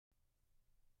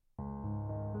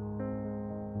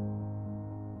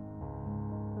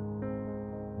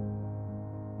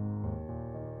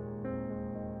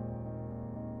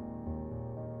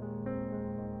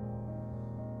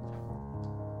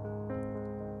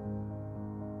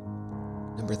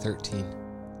Number 13,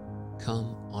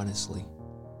 come honestly.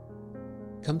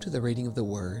 Come to the reading of the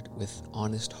Word with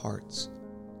honest hearts.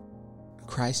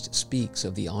 Christ speaks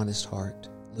of the honest heart,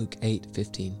 Luke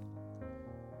 8:15.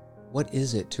 What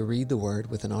is it to read the Word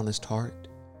with an honest heart?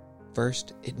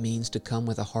 First, it means to come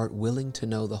with a heart willing to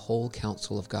know the whole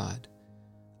counsel of God.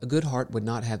 A good heart would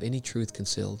not have any truth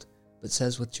concealed, but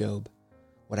says with Job,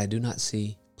 "What I do not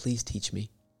see, please teach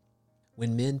me."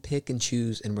 When men pick and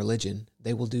choose in religion,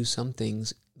 they will do some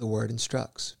things the Word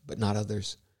instructs, but not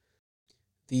others.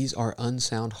 These are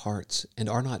unsound hearts and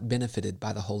are not benefited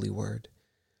by the Holy Word.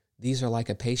 These are like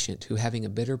a patient who, having a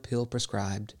bitter pill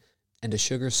prescribed and a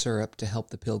sugar syrup to help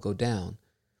the pill go down,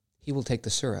 he will take the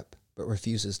syrup, but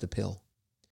refuses the pill.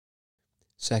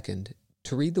 Second,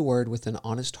 to read the Word with an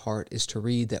honest heart is to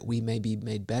read that we may be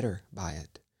made better by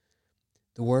it.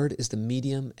 The Word is the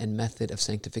medium and method of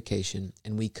sanctification,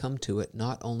 and we come to it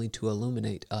not only to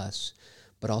illuminate us,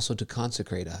 but also to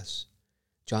consecrate us.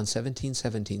 John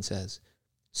 17:17 says,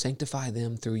 "Sanctify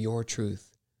them through your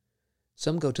truth."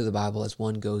 Some go to the Bible as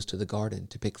one goes to the garden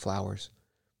to pick flowers.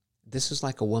 This is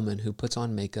like a woman who puts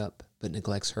on makeup but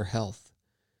neglects her health.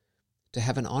 To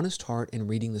have an honest heart in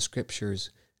reading the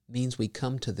Scriptures means we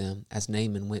come to them as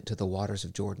Naaman went to the waters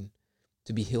of Jordan,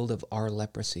 to be healed of our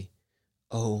leprosy.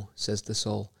 "Oh," says the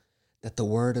soul, "that the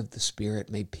word of the Spirit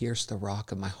may pierce the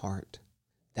rock of my heart,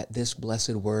 that this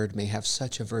blessed word may have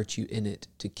such a virtue in it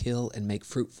to kill and make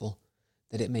fruitful,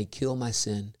 that it may kill my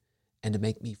sin and to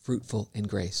make me fruitful in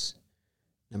grace."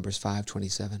 Numbers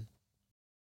 5:27.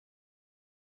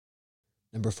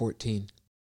 Number 14,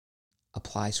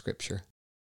 apply Scripture.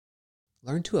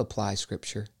 Learn to apply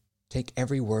Scripture. Take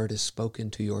every word as spoken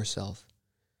to yourself.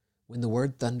 When the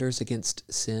word thunders against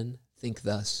sin, think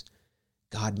thus: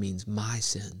 God means my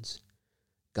sins.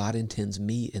 God intends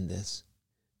me in this.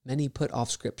 Many put off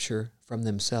Scripture from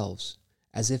themselves,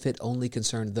 as if it only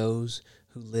concerned those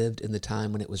who lived in the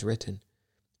time when it was written.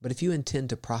 But if you intend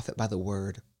to profit by the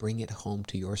word, bring it home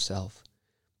to yourself.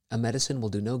 A medicine will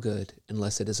do no good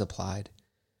unless it is applied.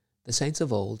 The saints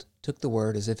of old took the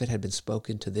word as if it had been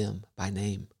spoken to them by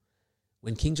name.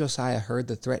 When King Josiah heard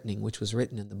the threatening which was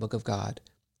written in the book of God,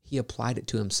 he applied it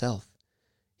to himself.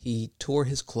 He tore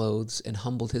his clothes and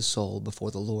humbled his soul before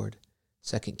the Lord.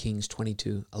 2 Kings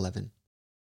 22:11.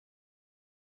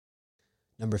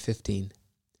 Number 15,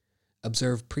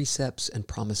 observe precepts and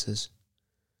promises.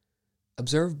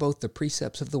 Observe both the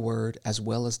precepts of the Word as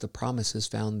well as the promises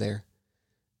found there.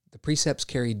 The precepts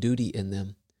carry duty in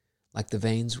them, like the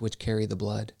veins which carry the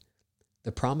blood.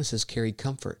 The promises carry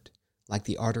comfort, like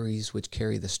the arteries which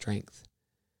carry the strength.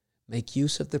 Make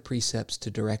use of the precepts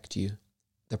to direct you,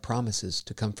 the promises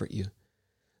to comfort you.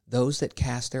 Those that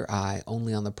cast their eye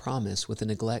only on the promise with a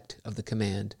neglect of the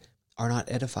command are not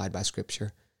edified by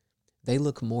Scripture. They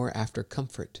look more after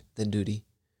comfort than duty.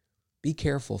 Be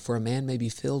careful, for a man may be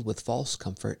filled with false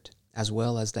comfort, as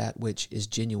well as that which is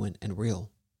genuine and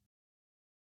real.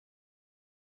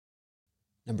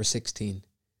 Number 16,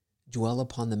 dwell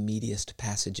upon the meatiest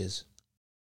passages.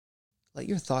 Let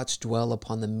your thoughts dwell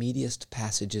upon the meatiest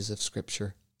passages of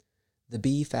Scripture. The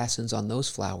bee fastens on those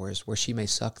flowers where she may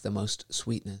suck the most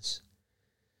sweetness.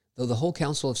 Though the whole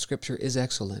counsel of Scripture is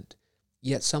excellent,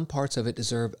 yet some parts of it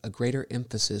deserve a greater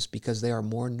emphasis because they are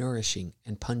more nourishing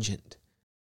and pungent.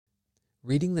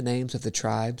 Reading the names of the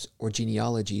tribes or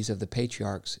genealogies of the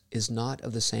patriarchs is not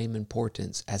of the same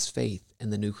importance as faith in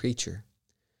the new creature.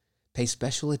 Pay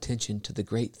special attention to the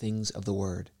great things of the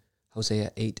Word,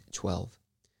 Hosea 8:12.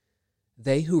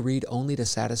 They who read only to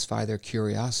satisfy their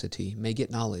curiosity may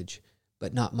get knowledge,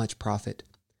 but not much profit.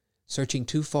 Searching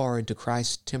too far into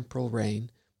Christ's temporal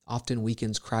reign often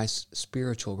weakens Christ's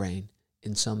spiritual reign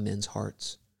in some men's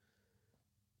hearts.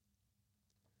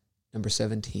 Number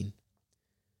 17,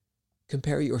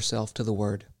 compare yourself to the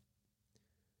Word.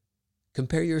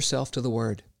 Compare yourself to the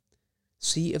Word.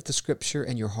 See if the Scripture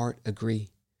and your heart agree.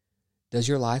 Does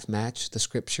your life match the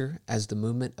Scripture as the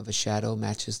movement of a shadow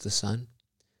matches the sun?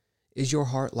 Is your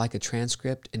heart like a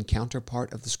transcript and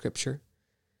counterpart of the Scripture?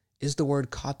 Is the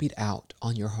Word copied out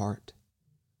on your heart?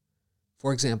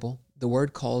 For example, the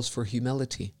Word calls for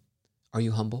humility. Are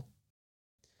you humble?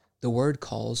 The Word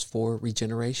calls for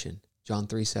regeneration, John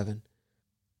 3:7.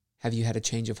 Have you had a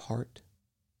change of heart?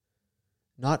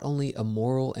 Not only a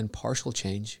moral and partial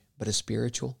change, but a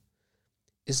spiritual?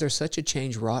 Is there such a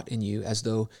change wrought in you as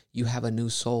though you have a new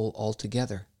soul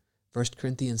altogether? 1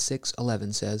 Corinthians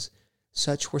 6:11 says,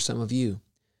 "Such were some of you,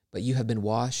 but you have been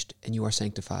washed and you are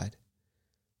sanctified."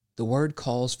 The Word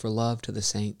calls for love to the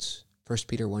saints, 1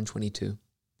 Peter 1:22.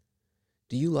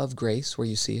 Do you love grace where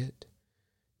you see it?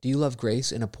 Do you love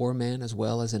grace in a poor man as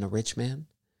well as in a rich man?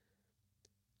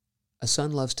 A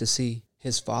son loves to see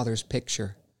his Father's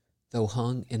picture, though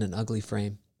hung in an ugly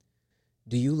frame?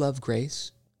 Do you love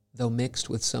grace, though mixed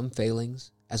with some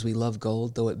failings, as we love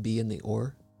gold, though it be in the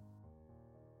ore?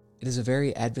 It is a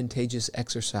very advantageous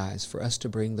exercise for us to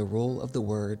bring the rule of the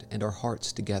Word and our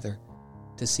hearts together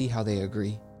to see how they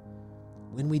agree.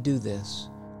 When we do this,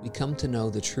 we come to know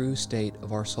the true state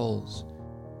of our souls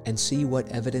and see what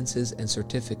evidences and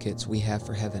certificates we have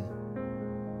for heaven.